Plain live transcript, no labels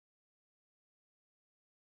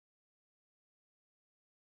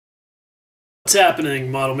What's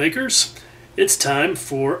happening, model makers? It's time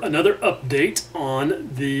for another update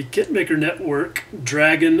on the Kitmaker Network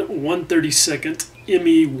Dragon 132nd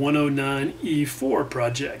ep83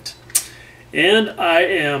 project. And I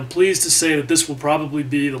am pleased to say that this will probably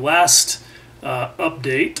be the last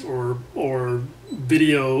update or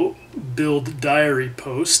video build diary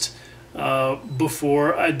post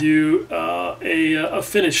before I do a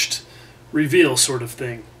finished reveal sort of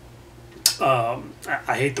thing.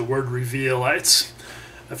 I hate the word reveal. I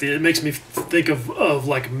feel it makes me think of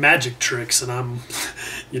like magic tricks, and I'm,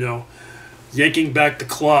 yanking back the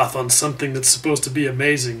cloth on something that's supposed to be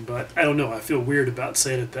amazing. But I don't know. I feel weird about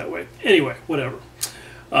saying it that way. Anyway, whatever.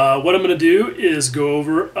 What I'm going to do is go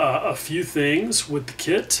over a few things with the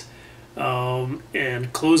kit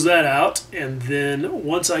and close that out, and then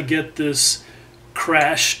once I get this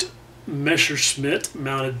crashed messerschmitt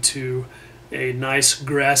mounted to a nice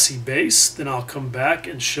grassy base, then I'll come back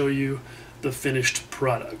and show you the finished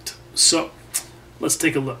product. So let's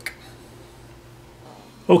take a look.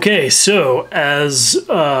 Okay, so as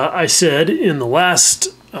I said in the last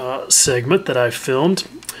segment that I filmed,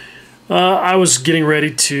 I was getting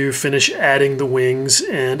ready to finish adding the wings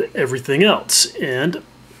and everything else, and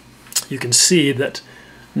you can see that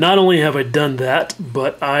not only have I done that,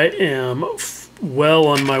 but I am well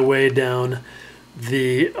on my way down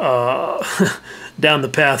the down the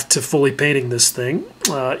path to fully painting this thing.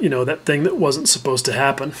 That thing that wasn't supposed to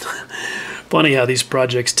happen. Funny how these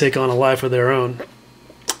projects take on a life of their own.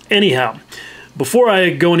 Anyhow, before I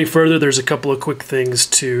go any further, there's a couple of quick things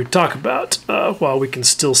to talk about while we can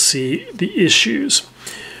still see the issues.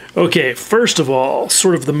 Okay, first of all,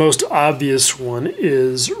 sort of the most obvious one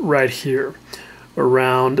is right here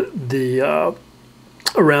around the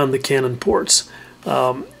cannon ports.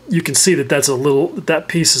 You can see that that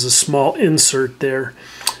piece is a small insert there,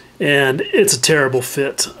 and it's a terrible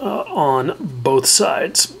fit on both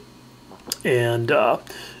sides, and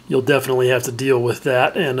you'll definitely have to deal with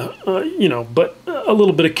that, and but a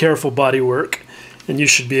little bit of careful body work and you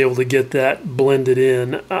should be able to get that blended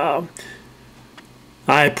in.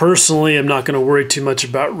 I personally am not going to worry too much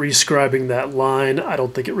about rescribing that line. I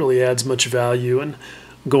don't think it really adds much value, and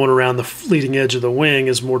going around the leading edge of the wing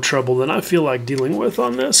is more trouble than I feel like dealing with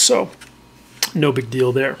on this, so no big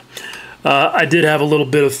deal there. I did have a little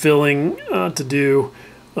bit of filling to do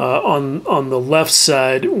on the left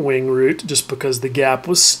side wing root, just because the gap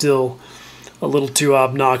was still a little too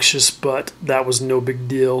obnoxious, but that was no big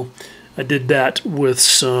deal. I did that with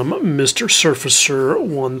some Mr. Surfacer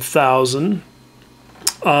 1000.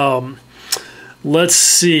 Let's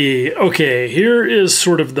see. Okay, here is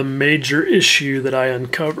sort of the major issue that I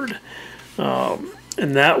uncovered.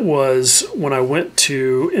 And that was when I went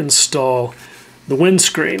to install the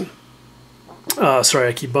windscreen. Sorry,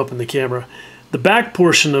 I keep bumping the camera. The back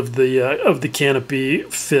portion of the canopy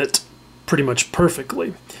fit pretty much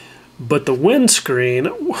perfectly. But the windscreen,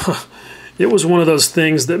 it was one of those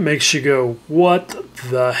things that makes you go, what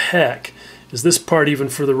the heck? Is this part even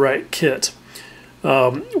for the right kit?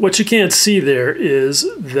 What you can't see there is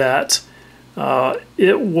that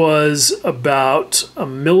it was about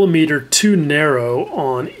 1 millimeter too narrow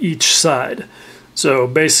on each side. So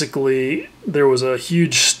basically there was a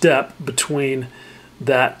huge step between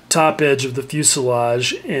that top edge of the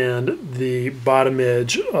fuselage and the bottom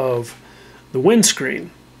edge of the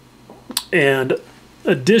windscreen. And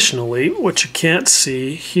additionally, what you can't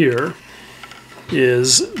see here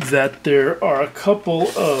is that there are a couple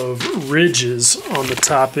of ridges on the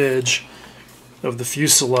top edge of the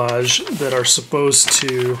fuselage that are supposed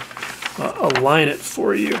to align it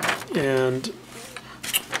for you, and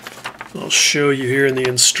I'll show you here in the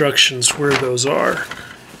instructions where those are.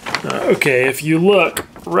 Okay, if you look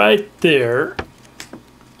right there,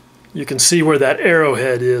 you can see where that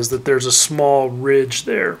arrowhead is, that there's a small ridge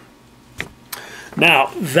there.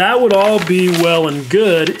 Now, that would all be well and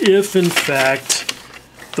good if, in fact,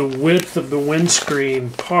 the width of the windscreen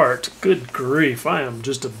part, good grief, I am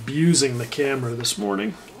just abusing the camera this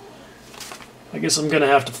morning. I guess I'm going to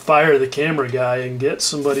have to fire the camera guy and get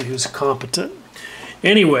somebody who's competent.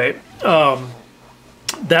 Anyway,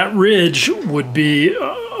 that ridge would be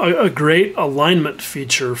a great alignment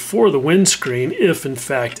feature for the windscreen if, in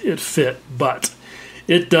fact, it fit, but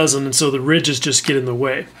it doesn't, and so the ridges just get in the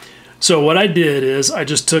way. So what I did is I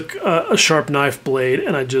just took a sharp knife blade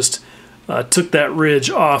and I just took that ridge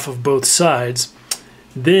off of both sides.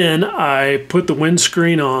 Then I put the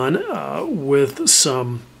windscreen on with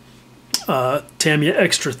some Tamiya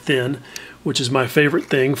Extra Thin, which is my favorite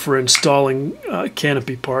thing for installing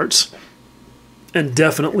canopy parts, and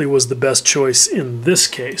definitely was the best choice in this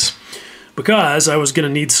case because I was going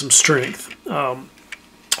to need some strength.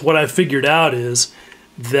 what I figured out is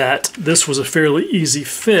that this was a fairly easy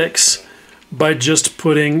fix by just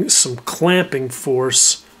putting some clamping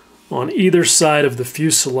force on either side of the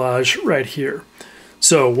fuselage right here.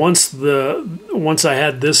 So once I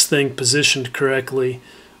had this thing positioned correctly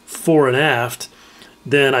fore and aft,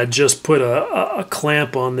 then I just put a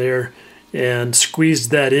clamp on there and squeezed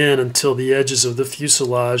that in until the edges of the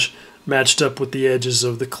fuselage matched up with the edges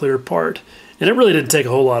of the clear part. And it really didn't take a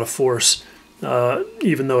whole lot of force,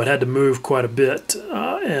 even though it had to move quite a bit.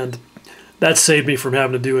 And that saved me from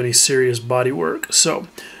having to do any serious body work. So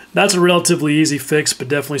that's a relatively easy fix, but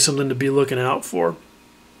definitely something to be looking out for.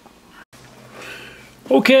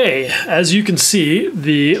 Okay, as you can see,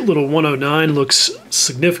 the little 109 looks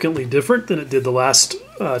significantly different than it did the last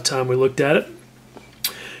time we looked at it.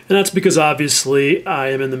 And that's because obviously I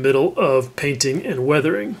am in the middle of painting and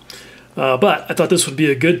weathering. But I thought this would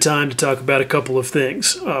be a good time to talk about a couple of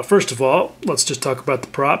things. First of all, let's just talk about the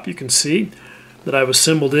prop. You can see that I've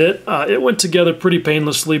assembled it. It went together pretty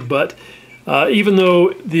painlessly, but even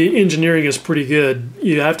though the engineering is pretty good,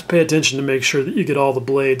 you have to pay attention to make sure that you get all the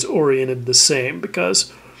blades oriented the same,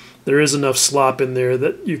 because there is enough slop in there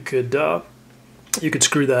that you could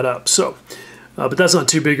screw that up. So, but that's not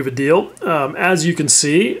too big of a deal. As you can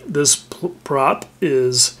see, this prop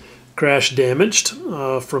is crash damaged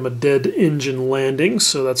from a dead engine landing,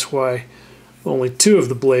 so that's why only 2 of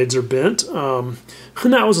the blades are bent, and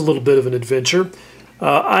that was a little bit of an adventure.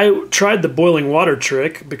 I tried the boiling water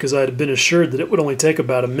trick because I had been assured that it would only take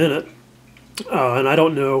about a minute, and I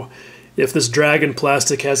don't know if this Dragon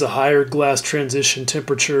plastic has a higher glass transition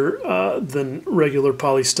temperature than regular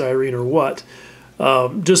polystyrene or what.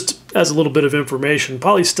 Just as a little bit of information,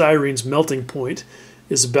 polystyrene's melting point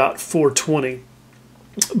is about 420.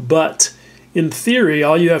 But in theory,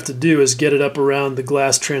 all you have to do is get it up around the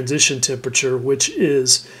glass transition temperature, which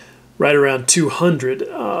is right around 200.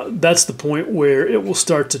 That's the point where it will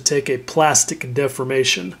start to take a plastic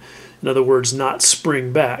deformation. In other words, not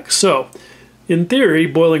spring back. So, in theory,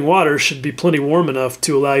 boiling water should be plenty warm enough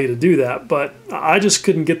to allow you to do that, but I just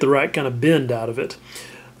couldn't get the right kind of bend out of it,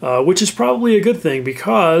 which is probably a good thing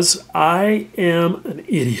because I am an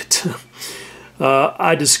idiot.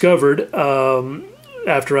 I discovered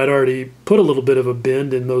after I'd already put a little bit of a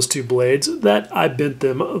bend in those 2 blades that I bent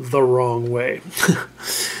them the wrong way.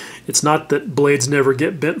 It's not that blades never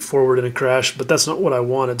get bent forward in a crash, but that's not what I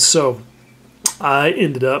wanted. So I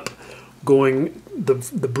ended up going the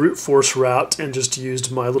brute force route and just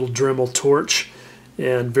used my little Dremel torch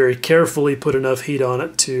and very carefully put enough heat on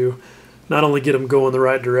it to not only get them going the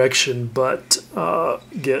right direction, but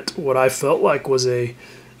get what I felt like was an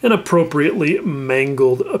appropriately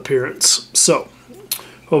mangled appearance. So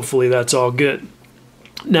hopefully that's all good.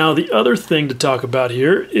 Now the other thing to talk about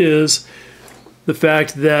here is the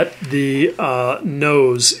fact that the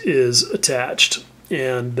nose is attached,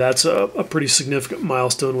 and that's a pretty significant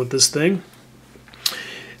milestone with this thing.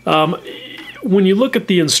 When you look at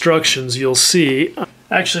the instructions, you'll see,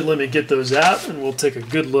 actually let me get those out and we'll take a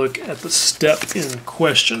good look at the step in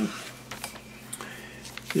question.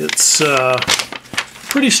 It's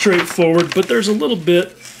pretty straightforward, but there's a little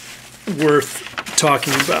bit worth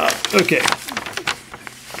talking about. Okay.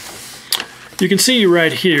 You can see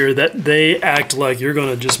right here that they act like you're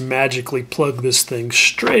going to just magically plug this thing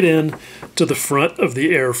straight in to the front of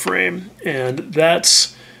the airframe, and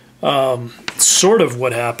that's sort of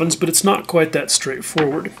what happens, but it's not quite that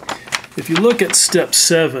straightforward. If you look at step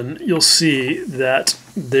 7, you'll see that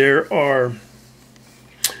there are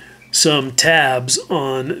some tabs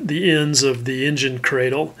on the ends of the engine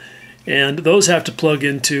cradle, and those have to plug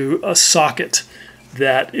into a socket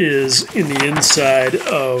that is in the inside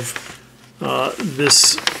of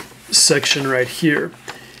this section right here.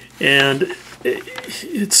 And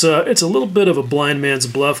it's a little bit of a blind man's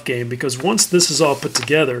bluff game, because once this is all put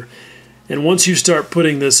together and once you start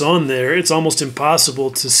putting this on there, it's almost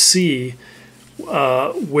impossible to see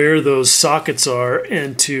where those sockets are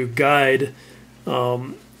and to guide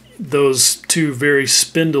those 2 very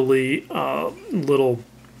spindly little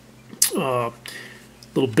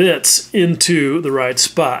bits into the right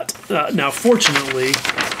spot. Now fortunately,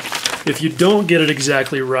 if you don't get it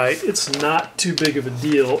exactly right, it's not too big of a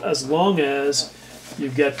deal as long as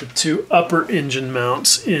you've got the 2 upper engine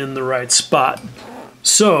mounts in the right spot.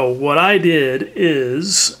 So what I did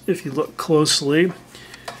is, if you look closely,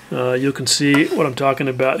 you can see what I'm talking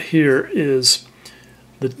about here is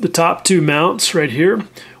the top 2 mounts right here.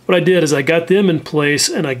 What I did is I got them in place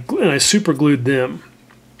and I super glued them.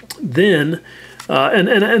 Then,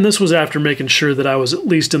 and this was after making sure that I was at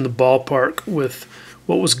least in the ballpark with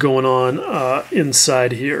what was going on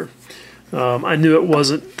inside here. I knew it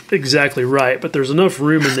wasn't exactly right, but there's enough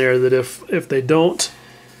room in there that if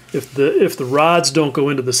the rods don't go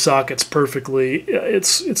into the sockets perfectly,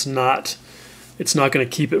 it's not going to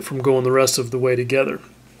keep it from going the rest of the way together,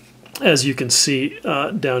 as you can see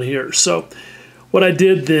down here. So what I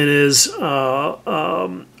did then is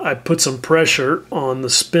I put some pressure on the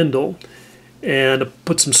spindle and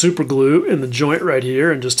put some super glue in the joint right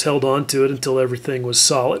here and just held on to it until everything was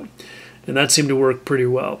solid, and that seemed to work pretty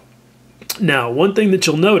well. Now, one thing that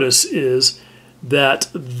you'll notice is that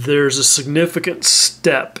there's a significant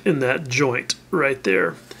step in that joint right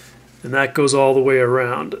there, and that goes all the way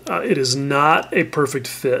around. It is not a perfect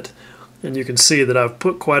fit, and you can see that I've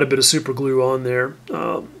put quite a bit of super glue on there.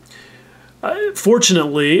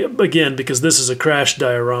 Fortunately, again, because this is a crash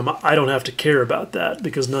diorama, I don't have to care about that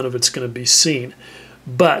because none of it's going to be seen.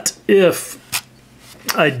 But if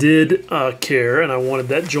I did care and I wanted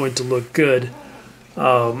that joint to look good,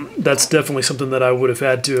 that's definitely something that I would have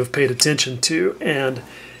had to have paid attention to. And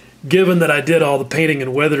given that I did all the painting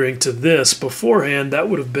and weathering to this beforehand, that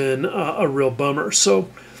would have been a real bummer. So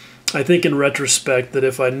I think in retrospect that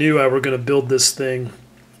if I knew I were going to build this thing,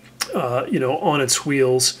 on its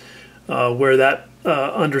wheels, where that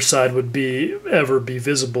underside would ever be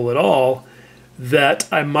visible at all, that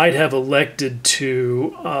I might have elected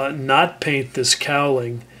to not paint this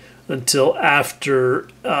cowling until after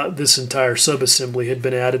this entire subassembly had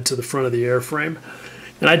been added to the front of the airframe.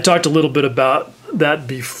 And I talked a little bit about that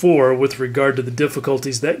before with regard to the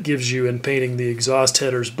difficulties that gives you in painting the exhaust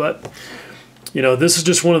headers, but this is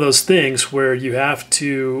just one of those things where you have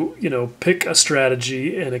to pick a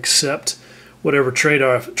strategy and accept whatever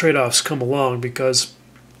trade-offs come along, because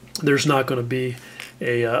there's not going to be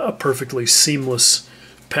a perfectly seamless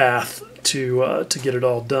path to get it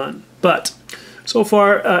all done. But so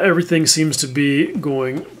far, everything seems to be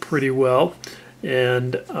going pretty well,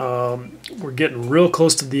 and we're getting real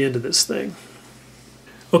close to the end of this thing.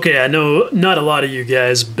 Okay, I know not a lot of you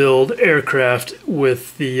guys build aircraft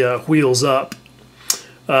with the wheels up,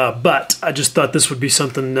 but I just thought this would be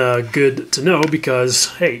something good to know because,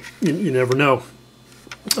 hey, you never know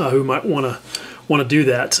who might want to do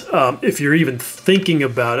that. If you're even thinking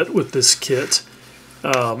about it with this kit,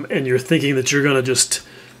 and you're thinking that you're going to just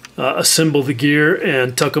assemble the gear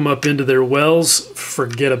and tuck them up into their wells,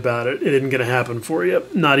 forget about it. It isn't going to happen for you,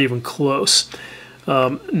 not even close.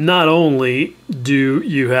 Not only do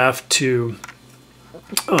you have to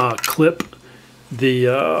clip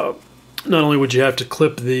the not only would you have to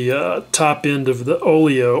clip the top end of the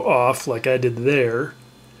oleo off like I did there,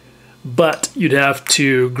 but you'd have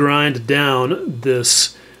to grind down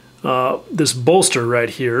this this bolster right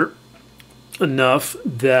here enough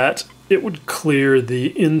that it would clear the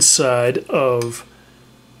inside of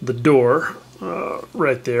the door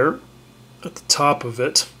right there at the top of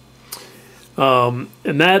it. And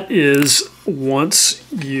that is once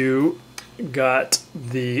you got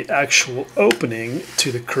the actual opening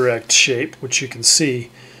to the correct shape, which you can see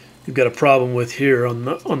you've got a problem with here on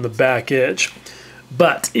the back edge.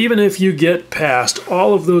 But even if you get past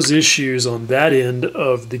all of those issues on that end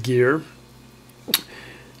of the gear,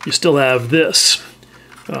 you still have this.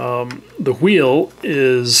 The wheel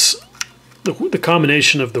is the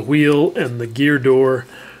combination of the wheel and the gear door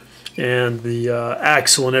and the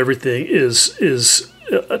axle and everything is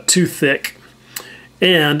too thick,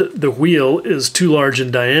 and the wheel is too large in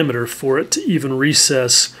diameter for it to even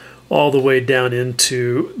recess all the way down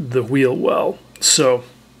into the wheel well. So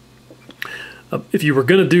if you were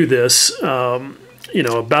going to do this,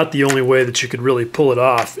 about the only way that you could really pull it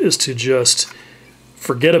off is to just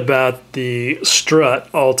forget about the strut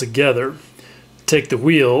altogether, take the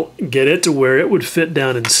wheel, get it to where it would fit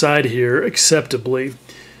down inside here acceptably,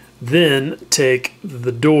 then take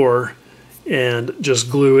the door and just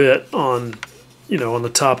glue it on, on the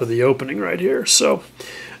top of the opening right here. So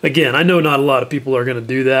again, I know not a lot of people are going to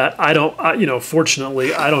do that.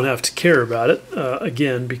 Fortunately, I don't have to care about it,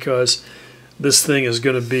 again, because this thing is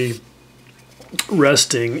going to be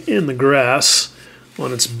resting in the grass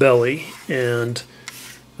on its belly, and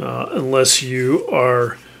unless you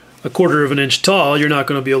are a 1/4 of an inch tall, you're not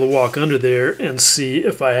going to be able to walk under there and see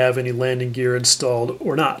if I have any landing gear installed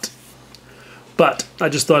or not. But I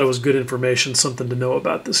just thought it was good information, something to know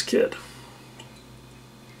about this kit.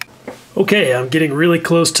 Okay, I'm getting really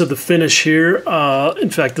close to the finish here.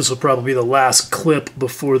 In fact, this will probably be the last clip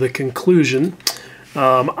before the conclusion.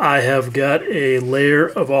 I have got a layer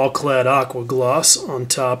of all-clad aqua gloss on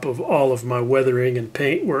top of all of my weathering and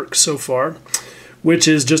paint work so far, which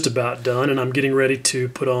is just about done, and I'm getting ready to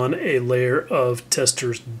put on a layer of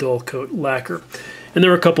Tester's Dull Coat lacquer. And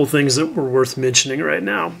there are a couple things that were worth mentioning right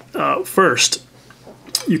now. First,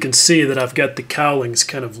 you can see that I've got the cowlings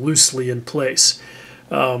kind of loosely in place.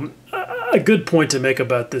 A good point to make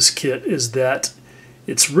about this kit is that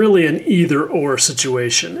it's really an either-or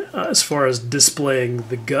situation as far as displaying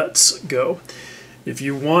the guts go. If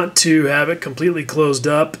you want to have it completely closed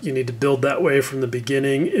up, you need to build that way from the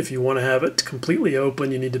beginning. If you want to have it completely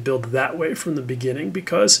open, you need to build that way from the beginning,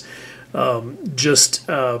 because just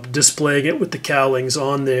displaying it with the cowlings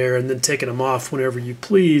on there and then taking them off whenever you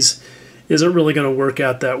please isn't really going to work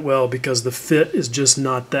out that well, because the fit is just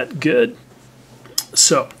not that good.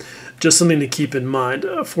 So just something to keep in mind.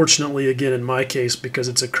 Fortunately, again, in my case, because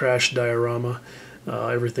it's a crash diorama,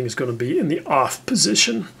 everything is going to be in the off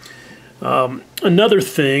position. Another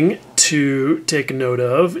thing to take note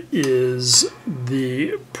of is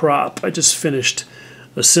the prop. I just finished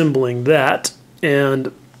assembling that,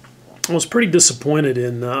 and I was pretty disappointed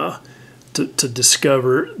in to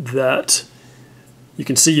discover that you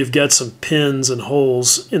can see you've got some pins and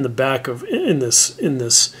holes in the back of in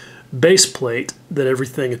this base plate that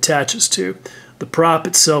everything attaches to. The prop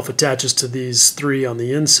itself attaches to these three on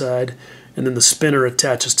the inside, and then the spinner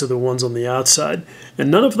attaches to the ones on the outside. And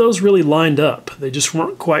none of those really lined up. They just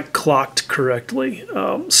weren't quite clocked correctly.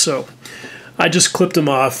 So I just clipped them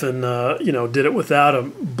off and did it without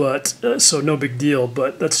them. But so no big deal.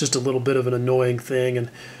 But that's just a little bit of an annoying thing, and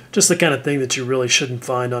just the kind of thing that you really shouldn't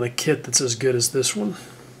find on a kit that's as good as this one.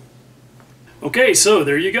 Okay, so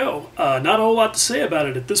there you go. Not a whole lot to say about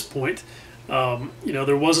it at this point.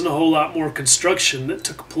 There wasn't a whole lot more construction that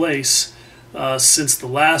took place since the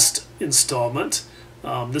last installment.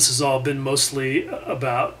 This has all been mostly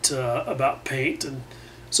about paint and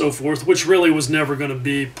so forth, which really was never going to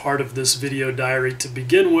be part of this video diary to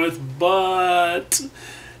begin with, but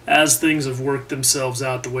as things have worked themselves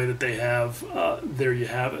out the way that they have, there you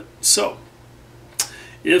have it. So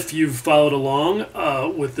if you've followed along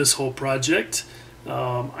with this whole project,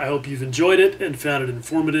 I hope you've enjoyed it and found it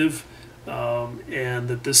informative. And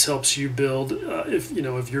that this helps you build, if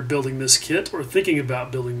you're building this kit or thinking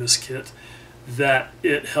about building this kit, that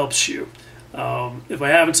it helps you. If I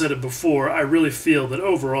haven't said it before, I really feel that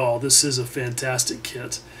overall this is a fantastic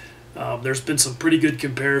kit. There's been some pretty good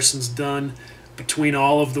comparisons done between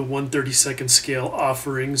all of the 1/32nd scale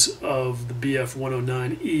offerings of the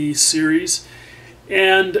bf-109-e series,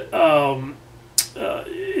 and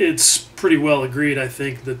it's pretty well agreed, I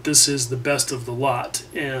think, that this is the best of the lot.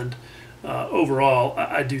 And overall,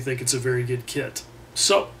 I do think it's a very good kit.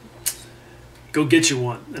 So, go get you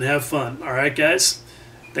one and have fun. All right, guys?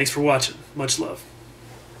 Thanks for watching. Much love.